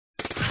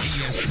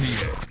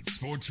ESPN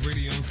Sports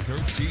Radio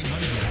 1300,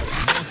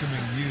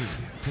 welcoming you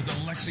to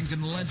the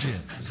Lexington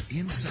Legends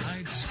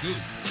Inside Scoop,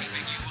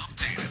 keeping you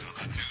updated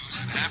on the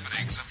news and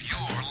happenings of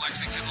your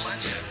Lexington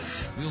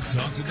Legends. We'll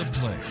talk to the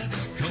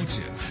players,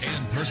 coaches,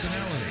 and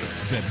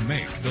personalities that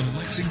make the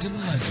Lexington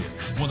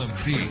Legends one of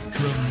the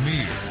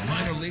premier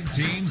minor league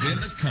teams in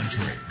the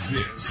country.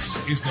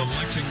 This is the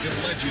Lexington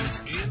Legends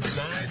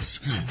Inside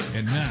Scoop.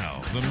 And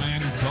now, the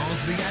man who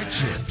calls the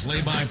action,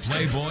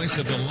 play-by-play voice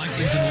of the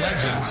Lexington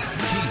Legends,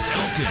 Keith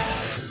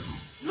Elkins.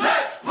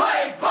 Let's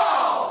play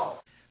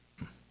ball!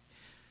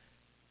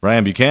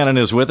 Brian Buchanan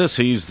is with us.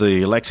 He's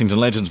the Lexington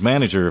Legends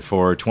manager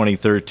for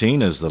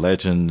 2013 as the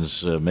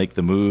Legends make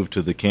the move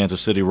to the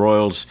Kansas City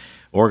Royals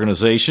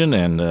organization.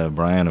 And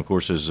Brian, of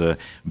course, is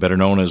better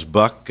known as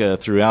Buck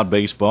throughout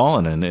baseball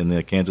and in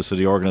the Kansas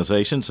City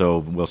organization. So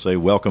we'll say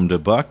welcome to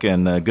Buck,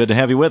 and good to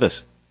have you with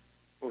us.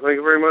 Well, thank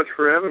you very much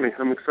for having me.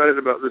 I'm excited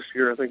about this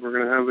year. I think we're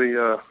going to have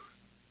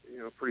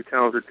a pretty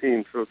talented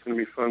team, so it's going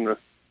to be fun to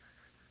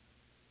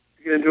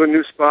get into a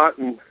new spot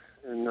and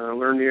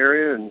learn the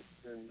area and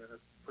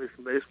play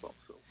some baseball.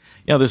 So.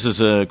 Yeah, this is,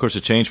 of course,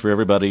 a change for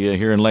everybody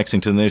here in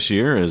Lexington this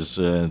year as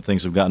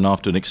things have gotten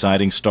off to an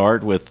exciting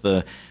start with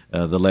the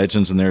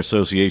Legends and their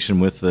association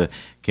with the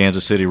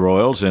Kansas City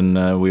Royals.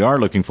 And we are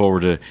looking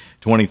forward to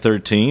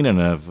 2013. And,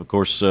 of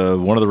course,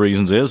 one of the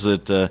reasons is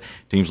that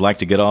teams like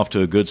to get off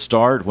to a good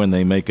start when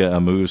they make a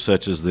move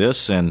such as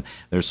this. And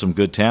there's some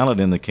good talent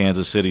in the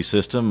Kansas City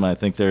system. I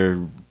think there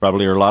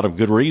probably are a lot of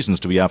good reasons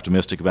to be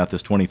optimistic about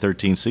this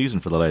 2013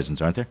 season for the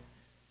Legends, aren't there?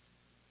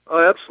 Oh,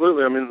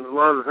 absolutely. I mean,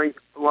 I think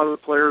a lot of the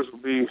players will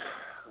be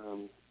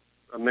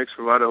a mix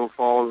of Idaho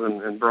Falls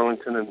and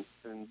Burlington,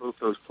 and both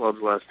those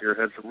clubs last year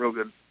had some real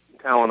good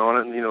talent on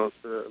it. And,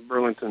 the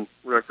Burlington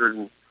record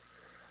and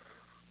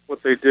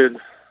what they did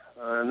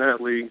in that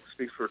league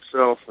speaks for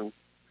itself. And,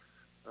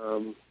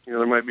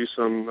 there might be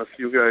a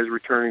few guys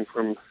returning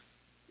from,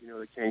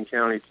 the Kane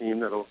County team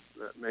that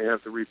may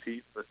have to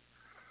repeat. But,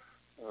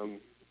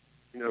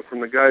 from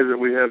the guys that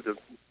we have to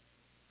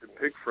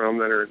pick from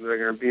that are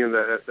going to be in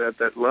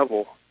that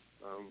level,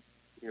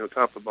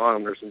 top to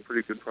bottom, there's some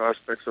pretty good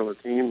prospects on the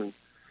team. And,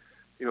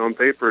 on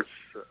paper, it's,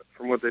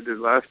 from what they did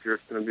last year,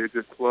 it's going to be a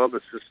good club.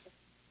 It's just,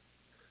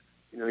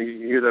 you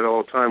hear that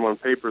all the time. On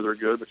paper, they're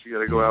good, but you got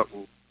to go out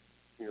and,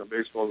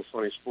 baseball is a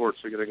funny sport,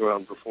 so you got to go out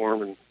and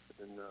perform and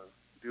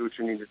do what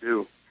you need to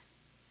do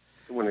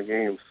to win a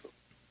game. So.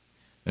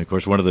 And, of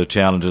course, one of the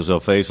challenges they'll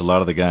face, a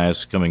lot of the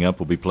guys coming up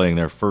will be playing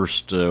their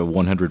first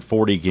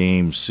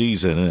 140-game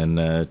season,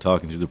 and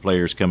talking to the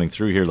players coming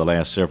through here the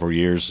last several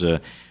years,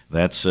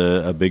 that's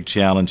a big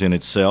challenge in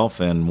itself,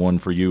 and one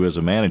for you as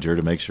a manager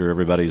to make sure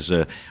everybody's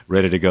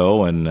ready to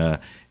go and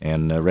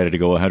ready to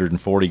go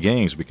 140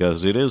 games,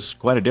 because it is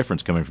quite a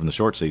difference coming from the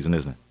short season,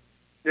 isn't it?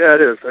 Yeah,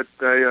 it is.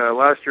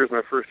 Last year was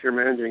my first year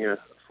managing a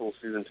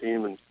full-season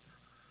team,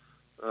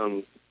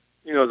 and,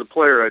 as a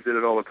player, I did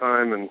it all the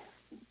time, and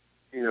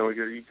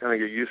you kind of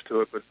get used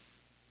to it, but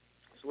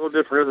it's a little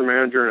different as a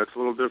manager, and it's a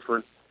little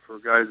different for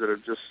guys that are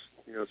just,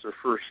 it's their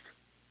first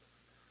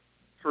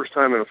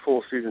time in a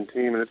full season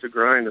team, and it's a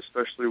grind,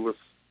 especially with,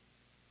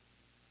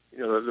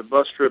 the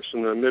bus trips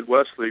in the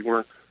Midwest League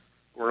weren't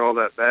all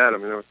that bad. I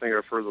mean, I think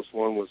our furthest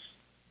one was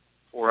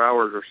 4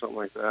 hours or something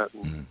like that,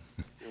 and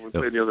we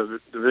played the other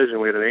division.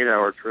 We had an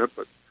 8-hour trip,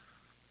 but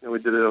we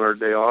did it on our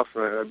day off,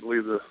 and I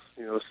believe the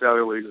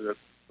Sally League is a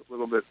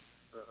little bit.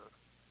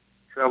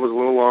 Travels a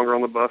little longer on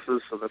the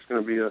buses, so that's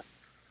going to be a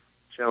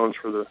challenge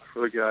for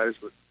the guys.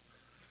 But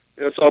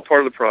it's all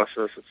part of the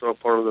process. It's all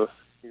part of the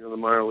the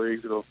minor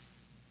leagues. It'll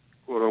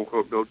quote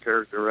unquote build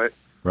character, right?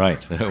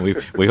 Right.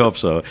 We hope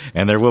so.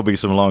 And there will be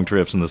some long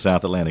trips in the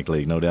South Atlantic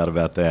League, no doubt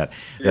about that.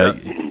 Yeah.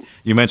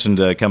 You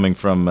mentioned coming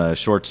from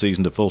short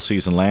season to full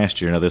season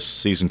last year. Now, this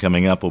season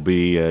coming up will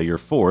be your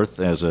fourth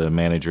as a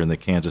manager in the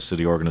Kansas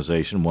City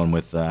organization, one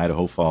with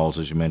Idaho Falls,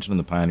 as you mentioned, in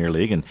the Pioneer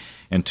League,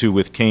 and two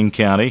with Kane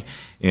County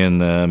in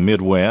the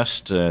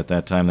Midwest. At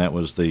that time, that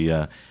was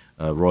the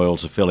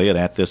Royals affiliate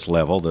at this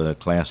level, the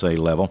Class A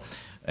level.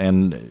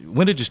 And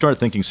when did you start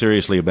thinking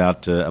seriously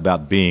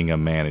about being a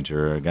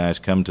manager? Guys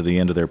come to the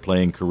end of their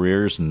playing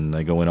careers and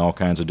they go in all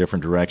kinds of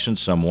different directions.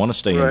 Some want to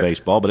stay in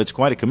baseball, but it's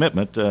quite a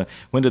commitment.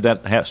 When did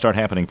that start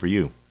happening for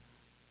you?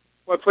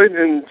 Well, I played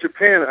in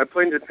Japan. I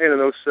played in Japan in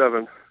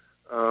 2007,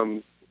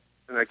 and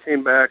I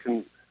came back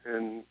and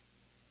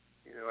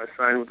I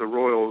signed with the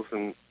Royals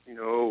in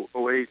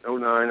 2008,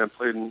 2009. I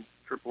played in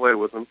AAA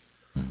with them.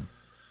 Mm-hmm.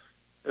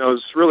 And I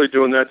was really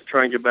doing that to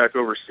try and get back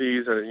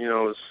overseas.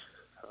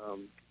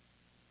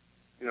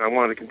 I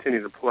wanted to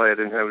continue to play. I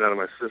didn't have it out of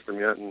my system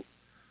yet, and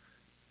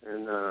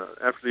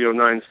after the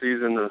 2009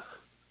 season, the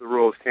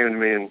Royals came to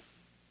me and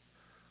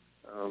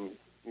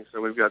he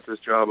said, "We've got this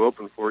job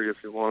open for you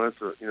if you want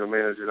it to,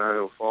 manage at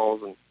Idaho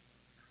Falls."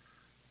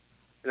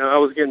 And I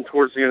was getting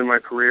towards the end of my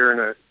career, and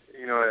I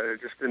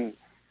didn't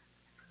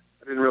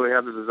really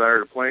have the desire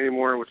to play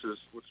anymore, which was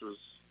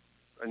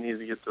I needed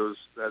to get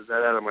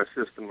that out of my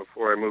system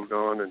before I moved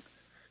on, and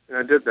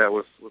I did that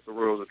with the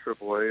Royals at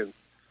AAA, and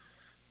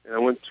I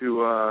went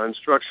to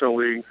instructional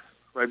league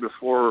right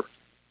before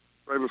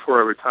before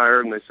I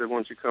retired, and they said, "Why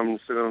don't you come and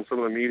sit on some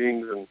of the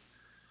meetings and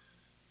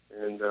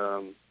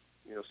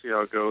see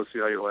how it goes, see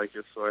how you like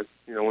it." So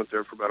I went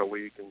there for about a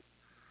week, and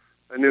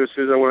I knew as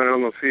soon as I went out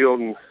on the field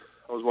and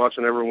I was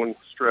watching everyone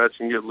stretch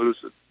and get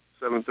loose at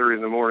 7:30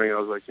 in the morning, I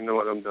was like, you know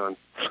what, I'm done.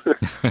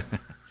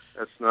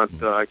 That's not,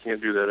 I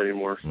can't do that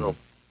anymore. So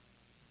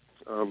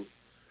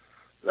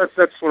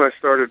that's when I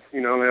started.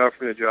 They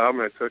offered me a job,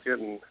 and I took it,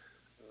 and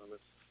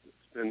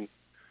it's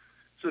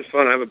just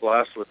fun. I have a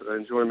blast with it. I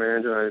enjoy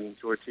managing. I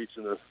enjoy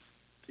teaching the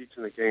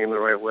game the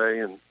right way,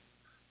 and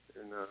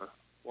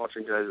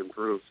watching guys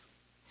improve.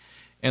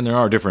 And there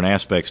are different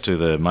aspects to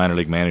the minor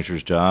league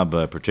manager's job,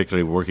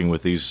 particularly working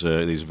with these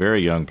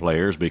very young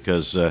players,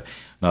 because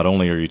not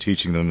only are you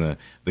teaching them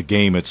the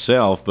game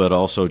itself, but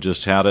also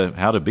just how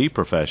to be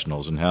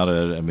professionals and how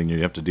to. I mean,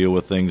 you have to deal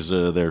with things.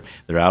 They're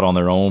out on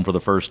their own for the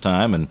first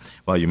time, and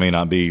while you may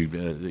not be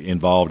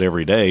involved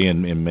every day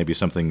in maybe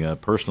something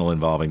personal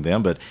involving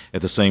them, but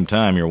at the same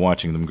time you're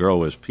watching them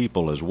grow as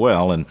people as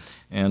well, and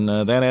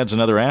that adds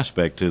another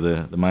aspect to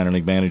the minor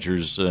league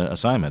manager's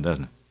assignment,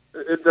 doesn't it?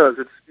 It does.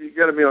 You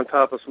got to be on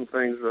top of some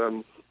things.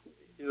 We're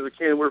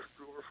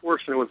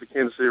fortunate with the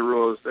Kansas City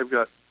Royals. They've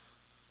got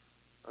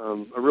a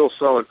real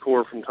solid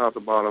core from top to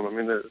bottom. I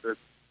mean, the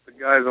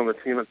guys on the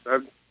team.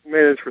 I've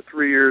managed for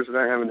 3 years, and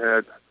I haven't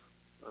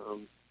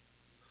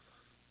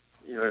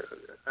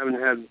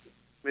had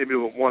maybe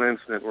one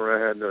incident where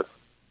I had to,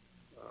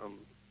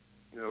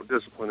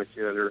 discipline a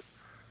kid or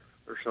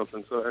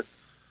something. So I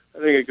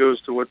think it goes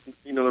to what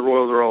the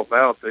Royals are all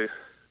about. They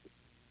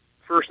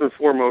first and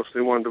foremost, they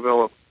want to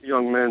develop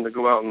young men to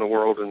go out in the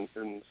world and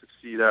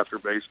succeed after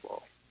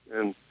baseball.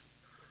 And,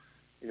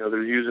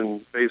 they're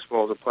using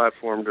baseball as a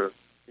platform to,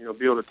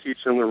 be able to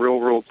teach them the real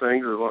world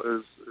things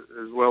as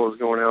well as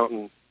going out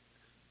and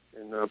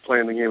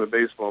playing the game of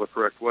baseball the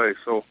correct way.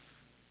 So,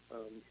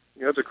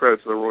 that's a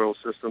credit to the Royal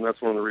system.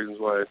 That's one of the reasons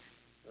why,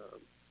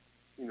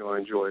 I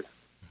enjoy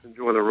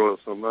the Royals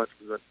so much,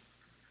 because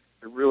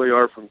they really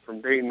are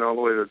from Dayton all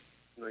the way to,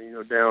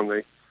 down.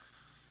 They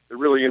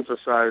really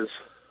emphasize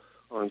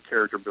on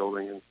character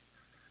building,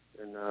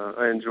 and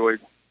I enjoyed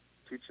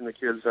teaching the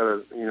kids how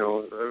to,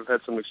 I've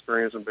had some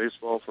experience in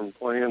baseball from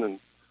playing and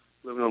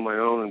living on my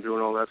own and doing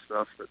all that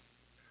stuff, but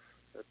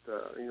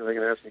they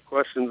can ask me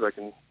questions. I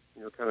can,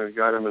 kind of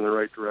guide them in the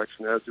right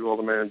direction, as do all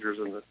the managers.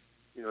 And the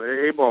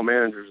A-ball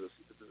managers, it's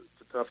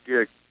a tough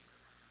gig.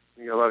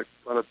 You got a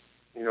lot of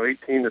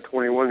 18 to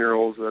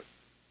 21-year-olds that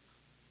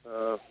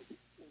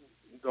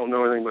don't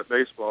know anything but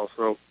baseball,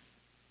 so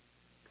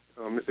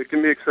it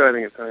can be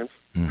exciting at times.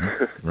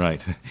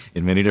 Right,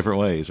 in many different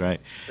ways,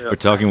 right? Yep. We're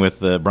talking with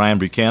Brian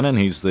Buchanan.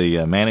 He's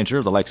the manager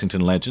of the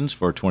Lexington Legends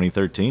for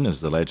 2013 as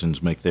the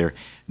Legends make their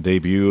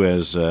debut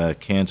as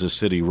Kansas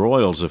City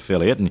Royals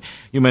affiliate. And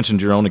you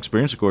mentioned your own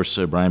experience. Of course,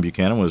 Brian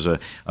Buchanan was a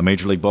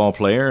Major League ball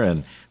player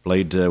and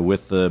played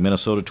with the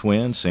Minnesota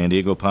Twins, San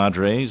Diego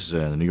Padres,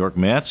 the New York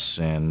Mets,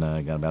 and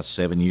got about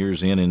 7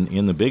 years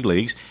in the big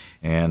leagues.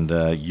 And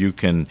you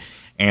can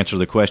answer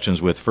the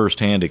questions with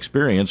firsthand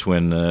experience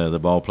when the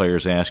ball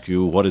players ask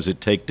you, what does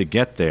it take to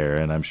get there?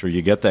 And I'm sure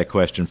you get that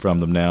question from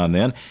them now and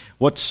then.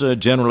 What's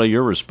generally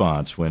your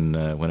response when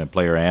a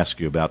player asks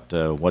you about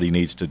what he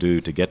needs to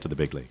do to get to the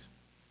big leagues?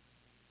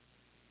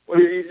 Well,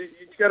 you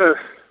got to,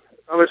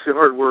 obviously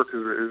hard work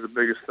is the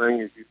biggest thing.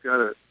 You've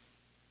got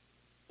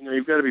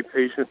to be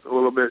patient a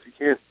little bit. You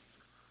can't,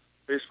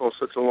 baseball's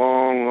such a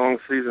long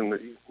season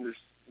that there's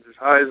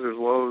highs, there's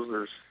lows,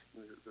 there's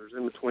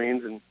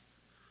in-betweens, and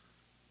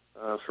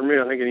for me,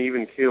 I think an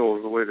even keel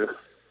is the way to,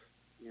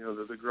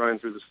 the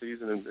grind through the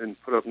season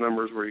and put up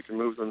numbers where you can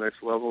move to the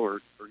next level or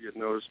get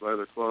noticed by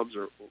other clubs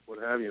or what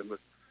have you.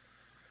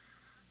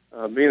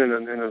 But being in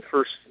the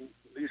first,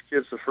 these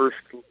kids, the first,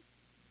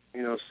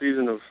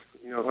 season of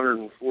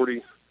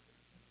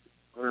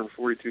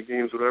 142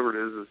 games, whatever it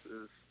is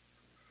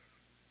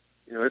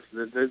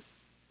it's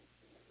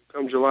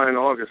come July and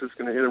August, it's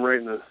going to hit them right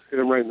in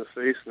the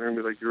face, and they're going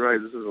to be like, "You're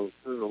right. This is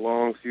a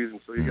long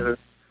season." So you got to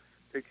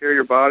take care of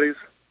your bodies.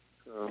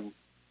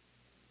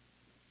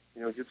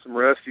 Get some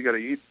rest. You got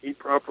to eat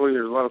properly.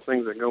 There's a lot of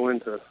things that go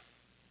into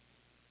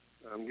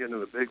getting to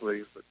the big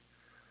leagues, but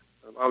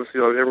obviously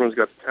everyone's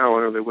got the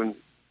talent, or they wouldn't,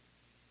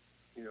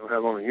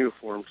 have on a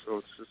uniform. So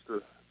it's just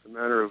a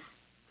matter of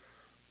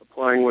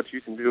applying what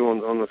you can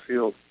do on the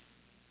field.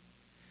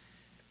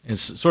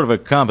 It's sort of a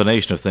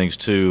combination of things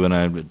too. And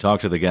I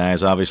talk to the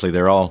guys. Obviously,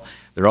 they're all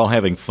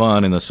having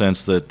fun in the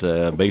sense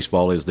that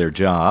baseball is their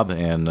job.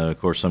 And of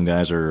course, some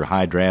guys are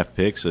high draft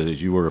picks.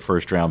 As you were a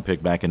first-round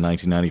pick back in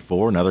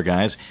 1994, and other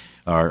guys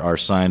are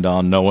signed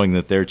on knowing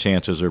that their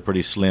chances are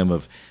pretty slim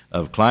of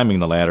climbing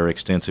the ladder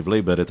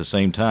extensively. But at the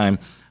same time,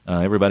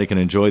 everybody can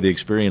enjoy the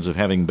experience of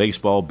having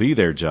baseball be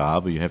their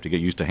job. You have to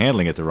get used to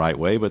handling it the right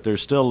way. But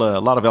there's still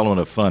a lot of element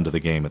of fun to the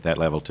game at that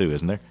level too,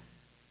 isn't there?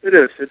 It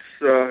is. It's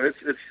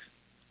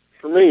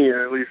for me,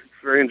 at least,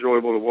 it's very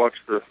enjoyable to watch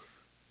the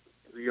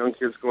young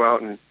kids go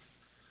out and,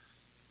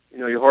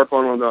 you harp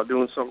on them about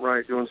doing something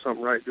right, doing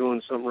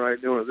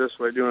it this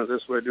way, doing it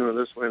this way,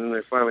 and then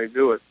they finally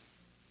do it.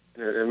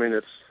 I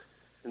mean,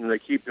 and they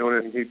keep doing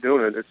it and keep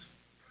doing it.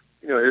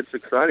 it's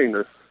exciting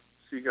to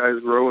see guys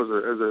grow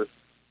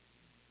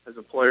as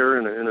a player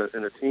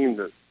in a team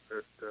that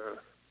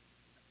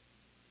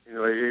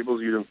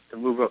enables you to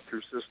move up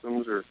through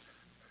systems, or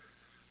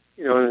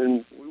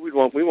and we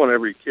want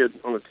every kid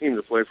on the team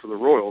to play for the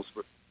Royals,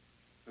 but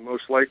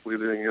most likely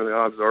the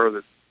odds are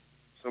that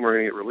some are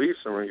going to get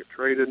released, some are going to get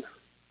traded.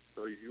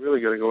 So you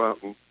really got to go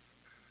out and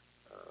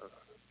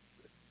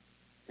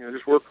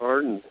just work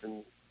hard and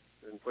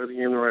play the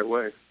game the right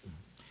way. I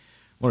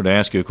wanted to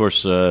ask you, of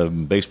course,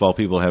 baseball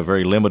people have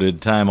very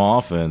limited time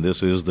off, and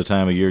this is the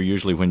time of year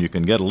usually when you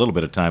can get a little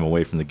bit of time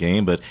away from the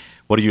game. But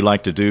what do you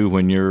like to do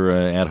when you're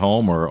at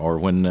home or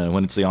when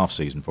it's the off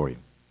season for you?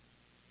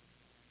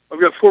 I've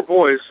got 4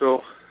 boys,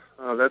 so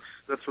that's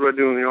what I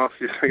do in the off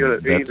season. I got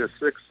an 8, a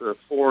 6, a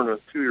 4, and a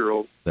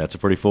 2-year-old. That's a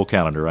pretty full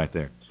calendar right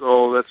there.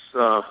 So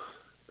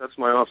that's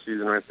my off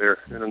season right there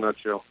in a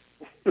nutshell.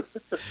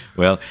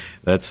 Well,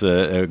 that's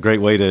a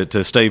great way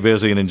to stay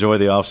busy and enjoy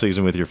the off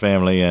season with your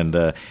family. And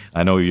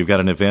I know you've got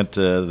an event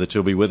that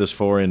you'll be with us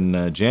for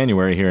in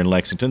January here in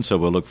Lexington, so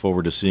we'll look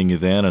forward to seeing you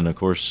then. And, of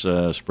course,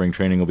 spring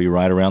training will be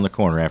right around the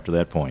corner after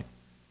that point.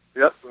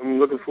 Yep, I'm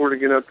looking forward to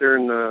getting out there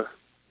and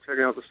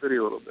checking out the city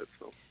a little bit.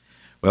 So.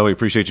 Well, we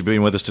appreciate you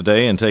being with us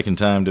today and taking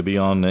time to be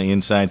on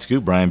Inside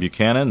Scoop. Brian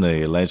Buchanan,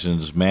 the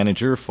Legends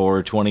manager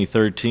for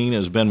 2013,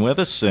 has been with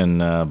us. And,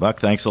 Buck,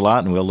 thanks a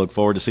lot, and we'll look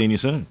forward to seeing you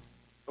soon.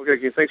 Okay,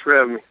 Keith, thanks for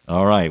having me.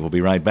 All right, we'll be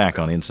right back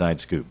on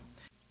Inside Scoop.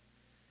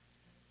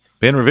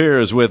 Ben Revere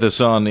is with us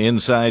on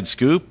Inside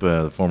Scoop,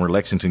 the former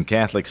Lexington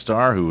Catholic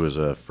star who was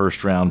a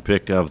first-round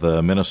pick of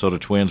the Minnesota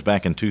Twins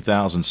back in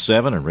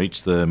 2007 and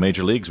reached the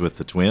major leagues with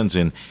the Twins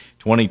in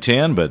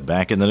 2010. But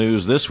back in the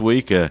news this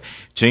week, a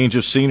change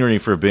of scenery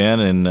for Ben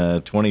in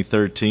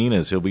 2013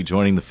 as he'll be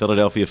joining the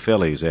Philadelphia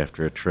Phillies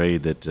after a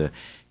trade that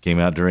came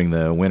out during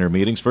the winter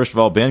meetings. First of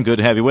all, Ben, good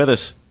to have you with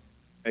us.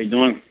 How you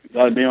doing?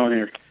 Glad to be on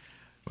here.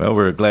 Well,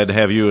 we're glad to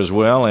have you as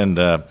well, and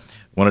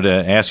wanted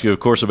to ask you, of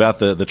course, about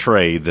the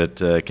trade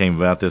that came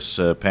about this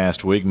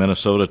past week,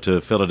 Minnesota to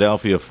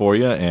Philadelphia for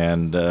you,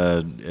 and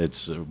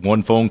it's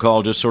one phone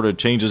call just sort of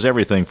changes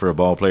everything for a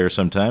ball player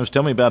sometimes.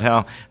 Tell me about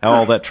how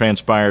all that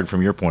transpired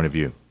from your point of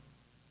view.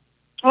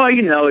 Oh,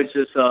 it's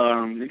just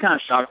it kind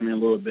of shocked me a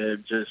little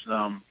bit, just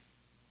the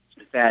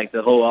fact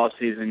the whole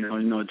offseason,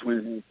 the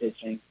Twins and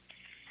pitching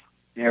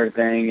and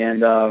everything,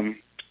 and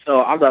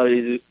so I thought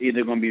it was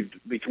either going to be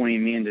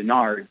between me and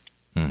Denard.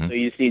 Mm-hmm. So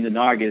you see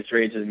Denard gets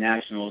traded to the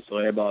Nationals, so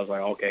everybody was like,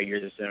 okay, you're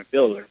the center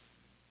fielder.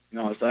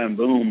 All of a sudden,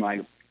 boom,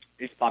 like,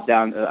 just popped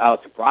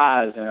out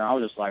surprised, and I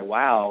was just like,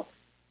 wow,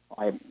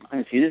 I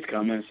didn't see this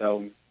coming.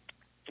 So,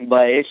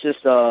 but it's just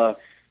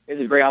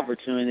it's a great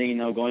opportunity,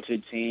 going to a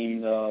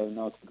team,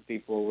 to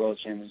compete for a world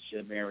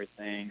championship and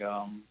everything.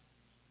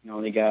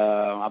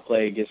 I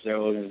play against their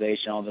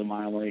organization, all the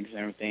minor leagues and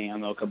everything. I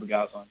know a couple of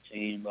guys on the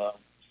team, but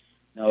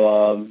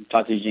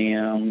talk to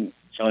GM,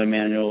 Tony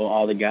Manuel,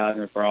 all the guys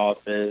in the front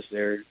office.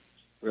 They're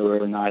really,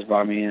 really nice.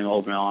 Brought me in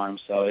open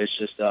arms. So it's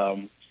just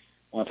one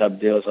type of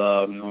deal.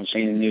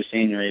 Changing new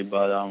scenery,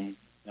 but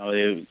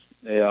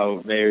they are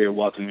very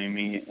welcoming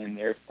me in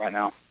there right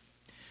now.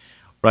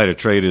 Right, a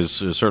trade is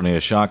certainly a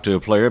shock to a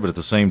player, but at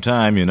the same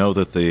time, you know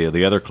that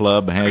the other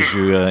club has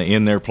you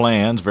in their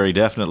plans very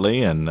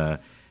definitely. And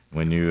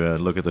when you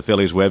look at the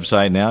Phillies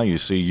website now, you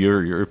see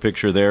your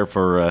picture there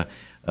for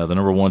the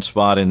number 1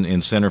 spot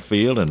in center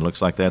field, and it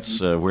looks like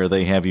that's where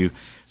they have you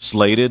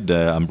slated.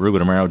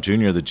 Ruben Amaro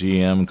Jr., the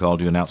GM,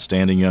 called you an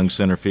outstanding young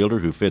center fielder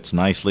who fits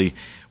nicely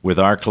with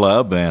our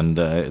club, and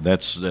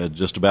that's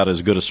just about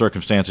as good a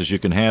circumstance as you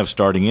can have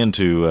starting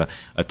into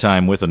a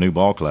time with a new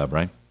ball club,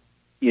 right?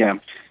 Yeah.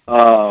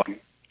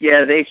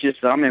 They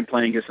just I've been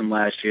playing against them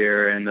last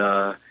year, and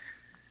I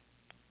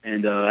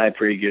had a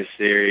pretty good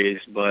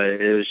series, but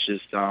it was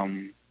just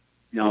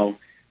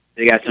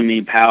they got so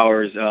many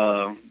power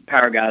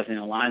guys in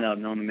the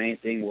lineup. The main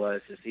thing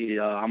was to see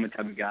I'm the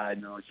type of guy,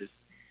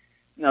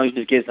 he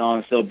just gets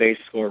on, still base,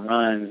 score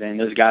runs, and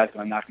those guys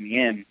going to knock me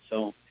in.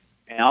 So,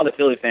 and all the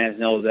Philly fans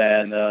know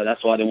that, and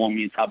that's why they want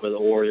me top of the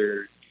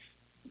order.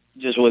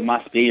 Just with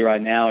my speed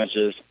right now, it's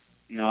just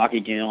I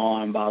could get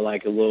on by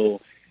like a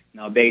little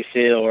base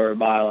hit or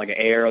by like an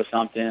air or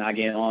something. I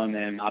get on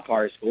and I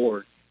probably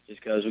score just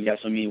because we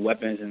got so many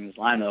weapons in this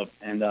lineup,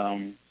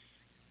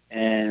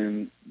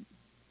 and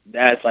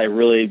that's like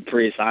really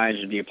pretty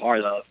exciting to be a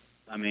part of.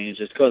 I mean,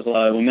 just because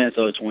with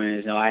Minnesota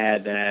Twins, I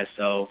had that.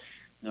 So,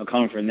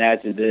 coming from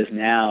that to this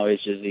now,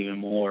 it's just even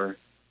more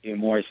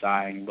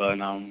exciting. But it's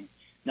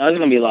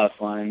gonna be a lot of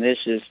fun.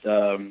 It's just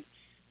a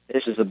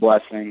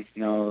blessing.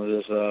 I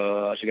just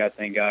gotta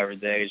thank God every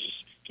day. It's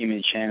just give me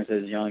a chance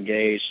at a young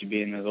age to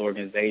be in this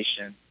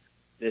organization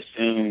this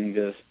soon.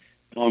 Because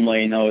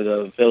normally,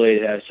 the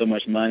Phillies have so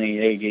much money,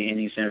 they get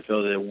any center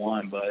fielder they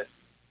want, but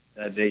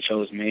they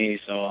chose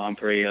me, so I'm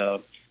pretty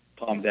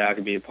pumped that I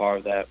could be a part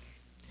of that.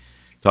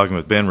 Talking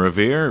with Ben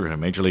Revere, a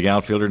Major League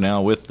outfielder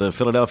now with the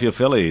Philadelphia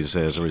Phillies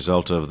as a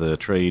result of the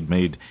trade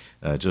made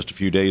just a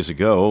few days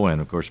ago,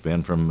 and of course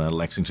Ben from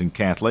Lexington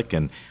Catholic,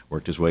 and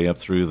worked his way up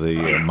through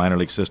the minor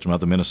league system of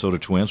the Minnesota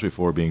Twins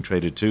before being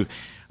traded to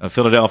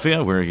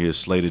Philadelphia, where he is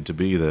slated to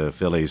be the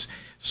Phillies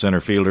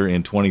center fielder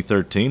in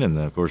 2013, and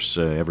of course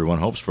everyone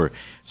hopes for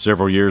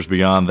several years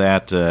beyond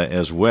that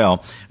as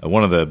well.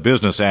 One of the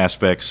business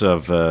aspects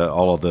of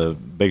all of the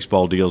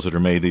baseball deals that are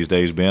made these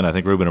days, Ben, I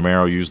think Ruben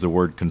Amaro used the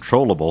word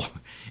controllable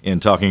in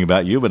talking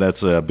about you, but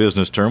that's a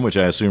business term, which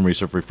I assume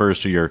refers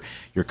to your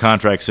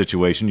contract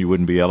situation. You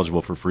wouldn't be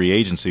eligible for free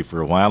agency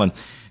for a while,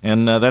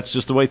 and that's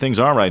just the way things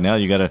are right now.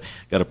 You got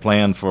to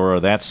plan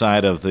for that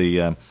side of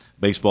the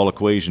baseball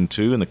equation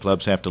too, and the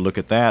clubs have to look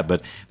at that.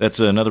 But that's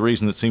another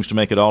reason that seems to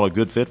make it all a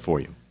good fit for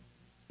you.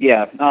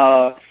 Yeah,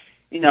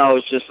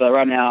 it's just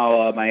right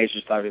now my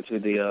agent's talking to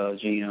the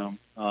GM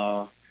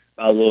about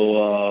a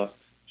little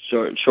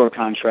short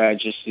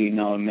contract, just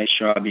to make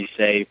sure I'll be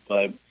safe.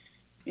 But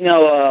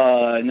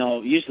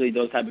usually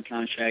those type of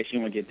contracts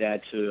you won't get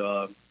that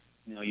to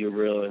you're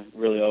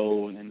really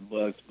old in the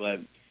books.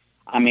 But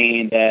I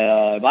mean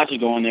that if I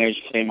just go in there and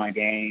just play my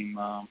game.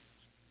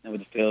 And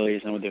with the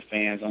Phillies and with their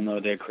fans, I know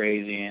they're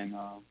crazy and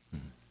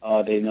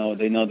they know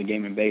the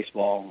game in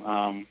baseball.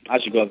 I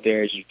should go up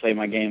there and just play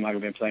my game like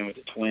I've been playing with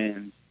the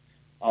Twins.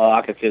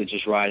 I could fit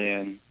just right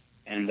in.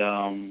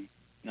 And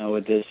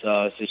with this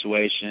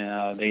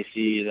situation, they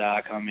see that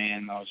I come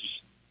in. I'll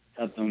just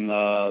help them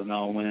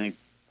win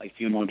like a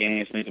few more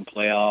games, make the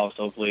playoffs,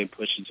 hopefully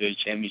push into a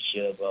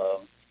championship.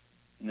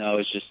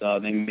 It's just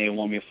they may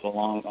want me for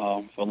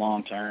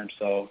long term.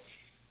 So.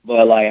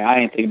 But, I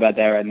ain't thinking about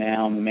that right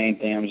now. The main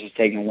thing, I'm just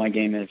taking one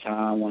game at a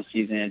time, one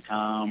season at a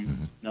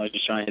time.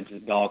 Just trying to hit the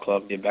ball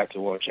club, get back to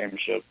the World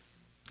Championship.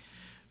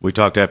 We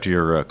talked after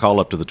your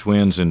call-up to the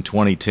Twins in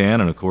 2010,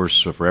 and, of course,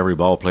 for every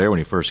ball player, when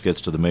he first gets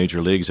to the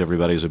major leagues,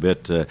 everybody's a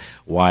bit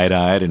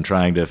wide-eyed and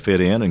trying to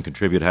fit in and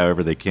contribute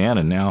however they can.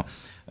 And now,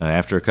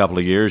 after a couple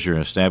of years, you're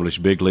an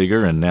established big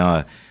leaguer and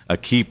now a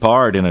key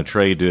part in a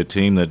trade to a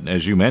team that,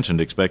 as you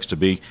mentioned, expects to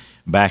be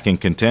back in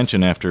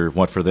contention after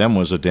what for them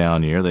was a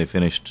down year. They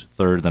finished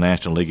third in the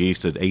National League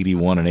East at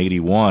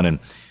 81-81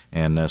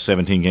 and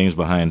 17 games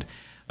behind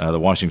the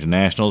Washington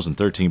Nationals and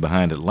 13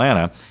 behind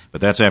Atlanta.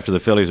 But that's after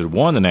the Phillies had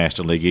won the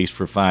National League East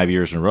for 5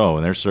 years in a row,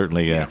 and they're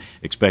certainly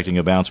expecting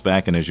a bounce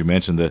back. And as you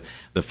mentioned,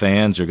 the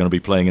fans are going to be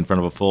playing in front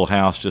of a full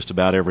house just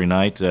about every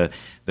night. A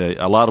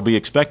lot will be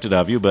expected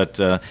of you, but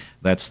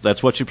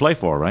that's what you play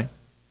for, right?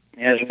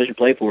 Yeah, that's what you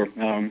play for.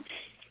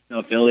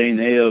 Philly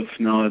native,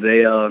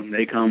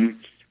 they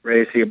come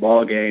ready to see a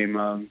ball game.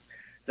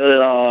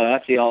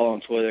 I see all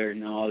on Twitter,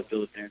 all the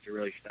Phillies fans are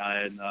really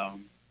excited.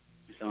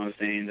 So I'm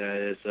saying that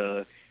it's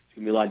going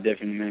to be a lot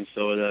different in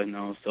Minnesota.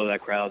 So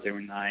that crowds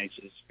every night,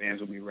 just fans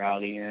will be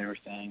rowdy and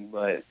everything.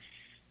 But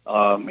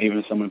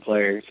even some of the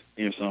players,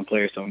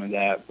 some of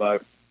that.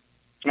 But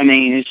I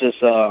mean, it's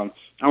just I'm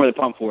really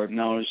pumped for it.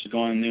 It's just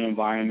going to a new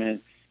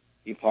environment,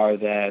 be part of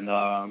that.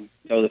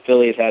 The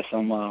Phillies had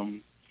some of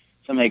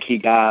the key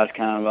guys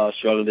kind of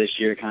struggled this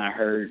year, kind of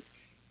hurt.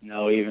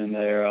 Even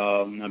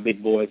their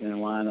big boys in the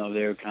lineup,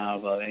 they were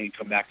kind of they didn't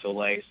come back till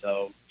late,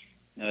 so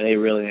they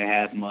really didn't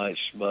have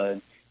much. But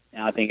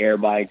I think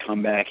everybody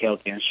come back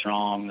healthy and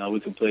strong. We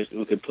could push it.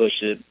 We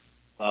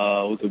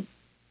could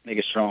make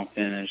a strong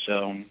finish.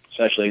 So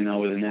especially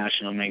with the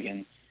National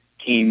making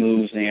team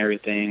moves and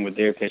everything with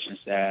their pitching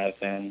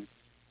staff and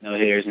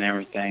hitters and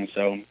everything.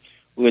 So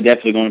we're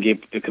definitely going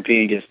to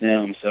compete against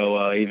them.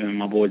 So even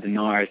my boy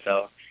Denard.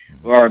 So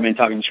we've already been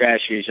talking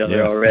trash to each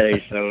other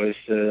already. So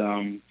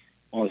it's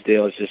one of those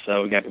deals. Just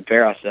we got to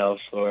prepare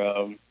ourselves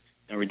for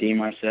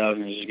redeem ourselves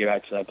and just get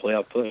back to that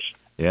playoff push.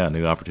 Yeah,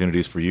 new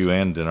opportunities for you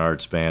and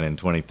Denard Span in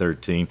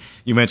 2013.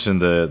 You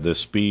mentioned the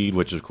speed,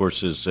 which of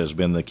course has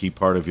been the key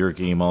part of your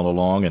game all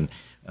along, and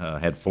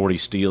had 40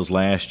 steals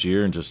last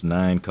year and just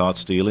 9 caught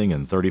stealing,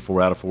 and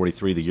 34 out of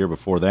 43 the year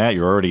before that.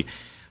 You're already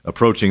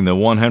approaching the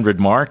 100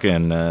 mark,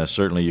 and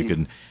certainly you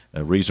can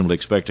reasonably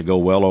expect to go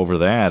well over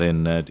that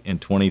in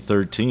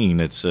 2013.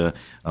 It's a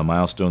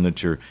milestone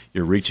that you're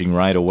reaching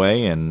right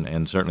away,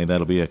 and certainly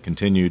that'll be a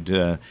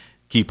continued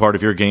key part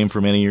of your game for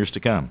many years to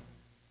come.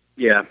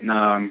 Yeah,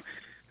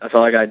 that's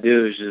all I gotta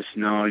do is just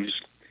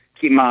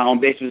keep my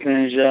own base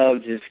percentage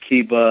up, just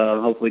keep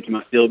hopefully keep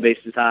my steal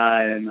bases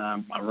high and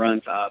my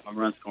run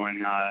scoring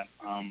high.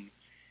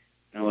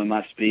 With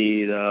my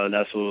speed,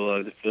 that's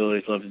what the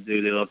Phillies love to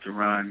do. They love to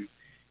run,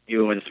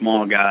 even with the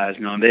small guys.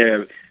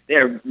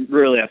 They're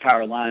really a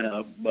power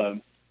lineup,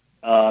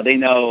 but they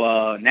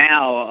know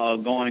now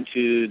going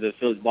to the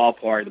Phillies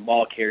ballpark, the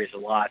ball carries a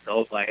lot. So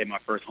hopefully I hit my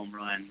first home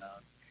run.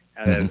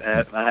 I've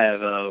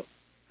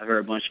heard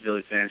a bunch of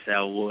Phillies fans say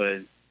I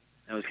would.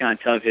 It was kind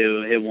of tough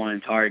to hit one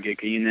in Target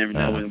because you never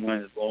know when the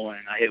wind is blowing.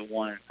 I hit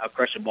one, I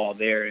crushed the ball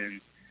there, and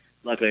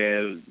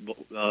luckily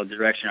the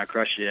direction I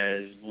crushed it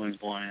as the wind's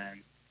blowing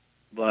in.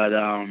 But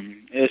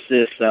it's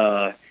just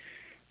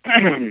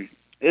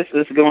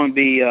it's going to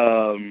be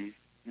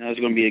it's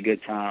going to be a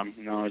good time.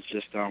 It's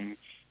just I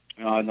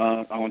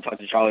want to talk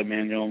to Charlie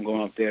Manuel. I'm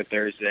going up there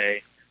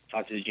Thursday.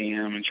 Talk to the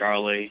GM and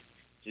Charlie.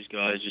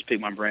 Just pick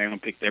my brain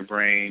and pick their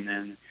brain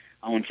and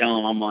I want to tell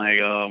them, I'm like,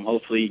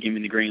 hopefully you give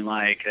me the green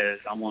light because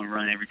I want to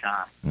run every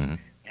time. Mm-hmm.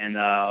 And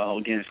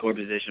I'll get in score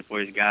position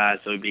for these guys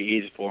so it'd be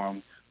easy for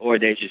them. Or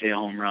they just hit a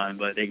home run,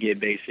 but they get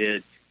base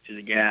hit to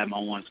the gap, I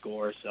want to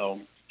score. So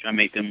try to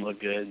make them look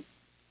good.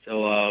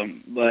 So,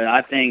 but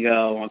I think when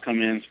I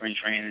come in spring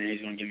training,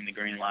 he's going to give me the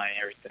green light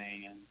and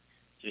everything and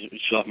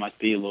just show off my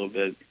speed a little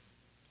bit.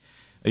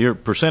 Your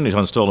percentage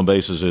on stolen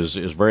bases is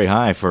very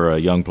high for a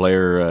young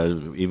player,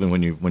 even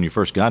when you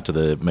first got to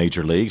the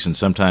major leagues. And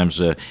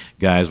sometimes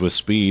guys with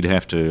speed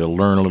have to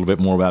learn a little bit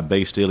more about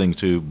base stealing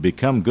to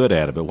become good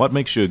at it. But what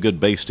makes you a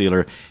good base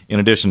stealer, in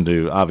addition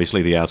to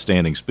obviously the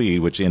outstanding speed,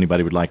 which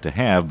anybody would like to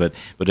have? But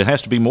it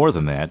has to be more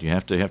than that. You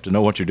have to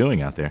know what you're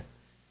doing out there.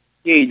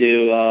 Yeah, you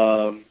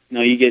do.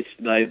 You get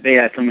like they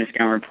have so many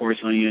scouting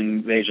reports on you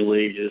in major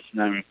league, just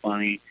not even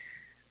funny.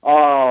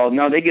 Oh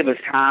no, they give us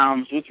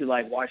times. We could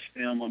like watch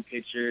film on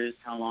pitchers,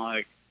 how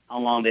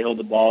long they hold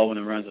the ball when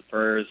it runs to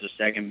first or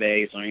second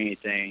base or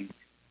anything.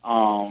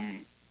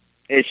 You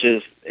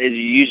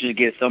usually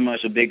get so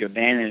much a big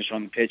advantage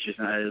from the pitchers,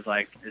 and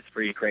it's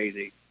pretty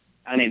crazy.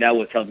 I think that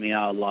would help me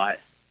out a lot,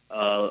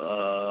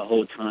 a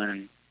whole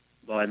ton.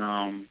 But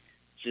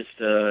just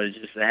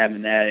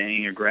having that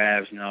in your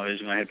grabs, is going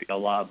to help you a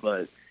lot.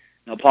 But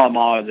Paul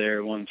Mahler,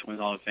 there, one of the Twins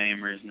Hall of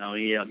Famers,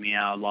 he helped me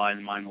out a lot in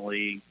the minor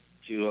league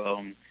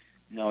to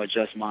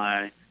adjust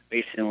my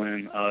base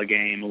stealing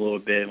game a little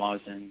bit when I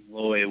was in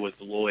Lloyd with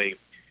Lloyd.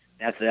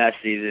 After that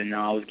season,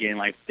 I was getting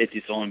like 50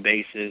 stolen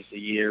bases a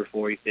year,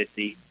 40,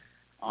 50.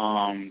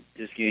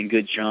 Just getting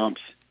good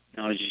jumps.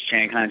 Just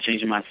kind of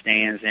changing my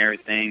stance and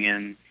everything,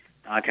 and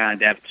I kind of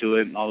adapted to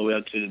it all the way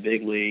up to the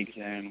big leagues.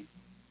 And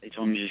they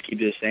told me just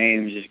keep it the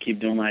same, just keep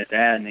doing like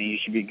that, and then you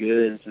should be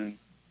good. And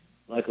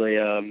luckily,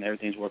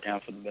 everything's working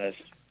out for the best.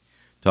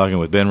 Talking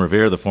with Ben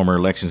Revere, the former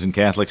Lexington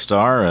Catholic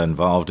star,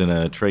 involved in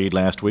a trade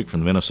last week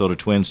from the Minnesota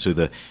Twins to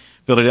the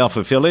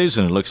Philadelphia Phillies,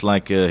 and it looks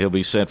like he'll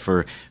be set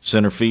for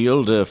center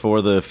field for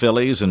the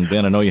Phillies. And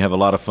Ben, I know you have a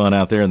lot of fun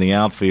out there in the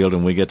outfield,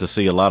 and we get to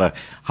see a lot of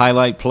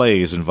highlight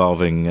plays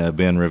involving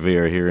Ben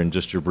Revere here in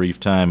just your brief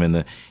time in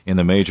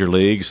the major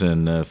leagues.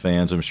 And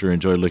fans, I'm sure,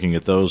 enjoy looking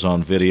at those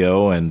on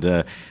video,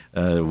 and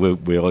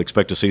we'll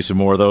expect to see some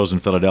more of those in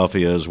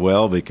Philadelphia as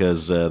well,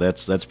 because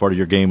that's part of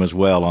your game as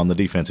well on the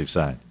defensive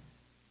side.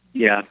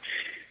 Yeah.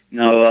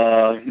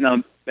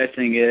 Best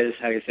thing is,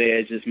 like I say,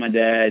 it's just my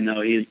dad.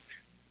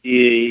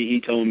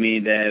 He told me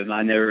that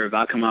if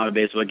I come out of a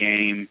baseball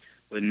game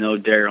with no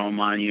dirt on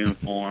my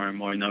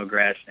uniform or no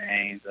grass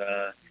stains,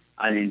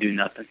 I didn't do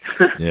nothing.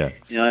 Yeah.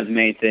 That's the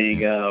main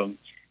thing.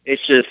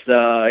 It's just,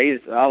 I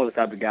was the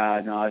type of guy,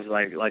 I was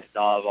like to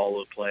dive all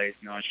over the place.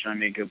 I was trying to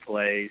make good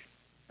plays.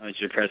 I was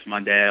just impress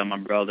my dad, my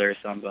brother, or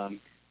something.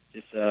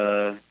 Just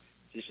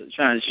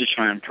trying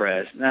to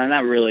impress.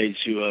 Not really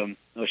to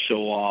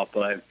show off,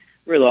 but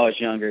really, when I was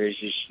younger, it's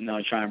just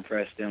trying to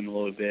impress them a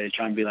little bit,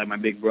 trying to be like my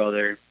big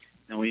brother.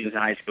 When he was in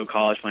high school,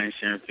 college, playing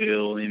center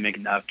field, and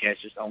making dive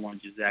catches, I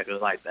wanted exactly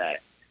like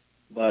that.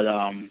 But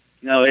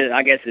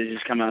I guess it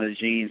just come out of the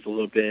genes a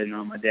little bit.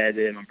 My dad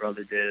did, my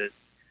brother did.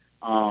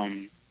 But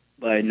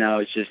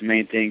it's just the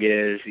main thing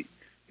is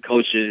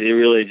coaches. It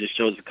really just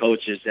shows the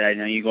coaches that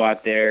you go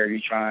out there, you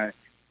try to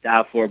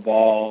dive for a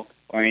ball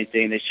or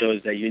anything that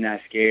shows that you're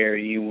not scared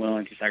and you're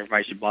willing to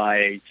sacrifice your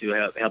body to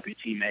help your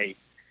teammate.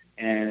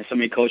 And so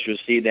many coaches will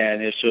see that,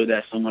 and they'll show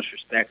that so much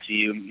respect to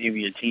you,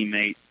 even your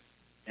teammate.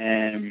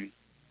 And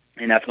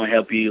that's going to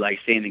help you,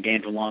 stay in the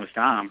game for the longest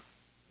time.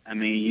 I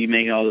mean, you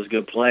making all those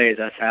good plays,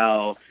 that's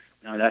how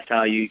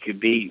you could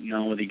beat,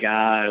 with a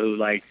guy who,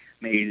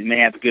 may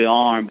have a good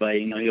arm, but,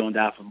 he don't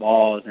die for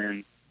balls.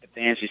 And the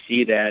fans should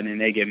see that, and then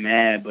they get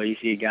mad. But you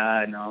see a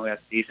guy, who has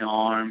a decent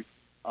arm,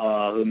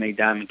 who make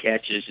diamond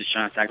catches, just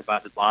trying to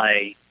sacrifice his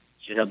body,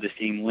 should help this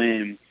team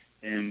win.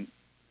 And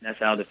that's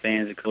how the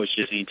fans and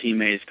coaches and your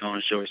teammates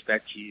going to show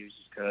respect to you,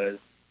 just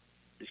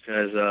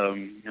because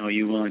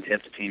you're willing to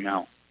help the team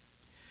out.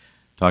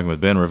 Talking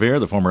with Ben Revere,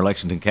 the former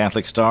Lexington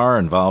Catholic star,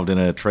 involved in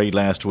a trade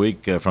last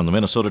week from the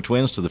Minnesota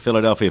Twins to the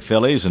Philadelphia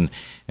Phillies. And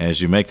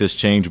as you make this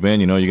change, Ben,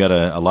 you got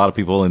a lot of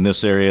people in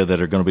this area that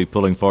are going to be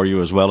pulling for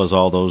you, as well as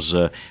all those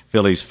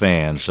Phillies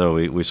fans. So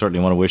we certainly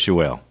want to wish you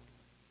well.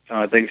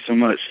 Thanks so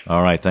much.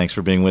 All right, thanks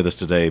for being with us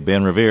today.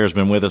 Ben Revere has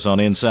been with us on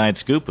Inside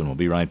Scoop, and we'll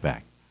be right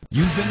back.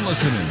 You've been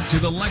listening to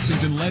the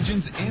Lexington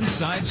Legends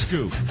Inside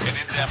Scoop, an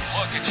in-depth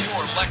look at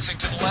your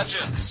Lexington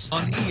Legends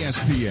on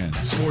ESPN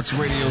Sports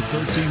Radio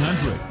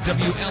 1300,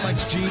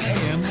 WLXG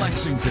AM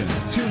Lexington.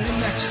 Tune in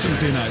next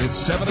Tuesday night at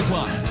 7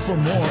 o'clock for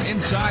more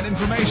inside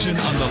information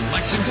on the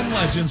Lexington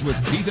Legends with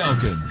Keith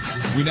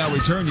Elkins. We now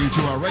return you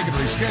to our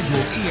regularly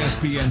scheduled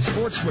ESPN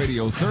Sports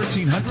Radio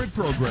 1300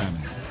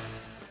 programming.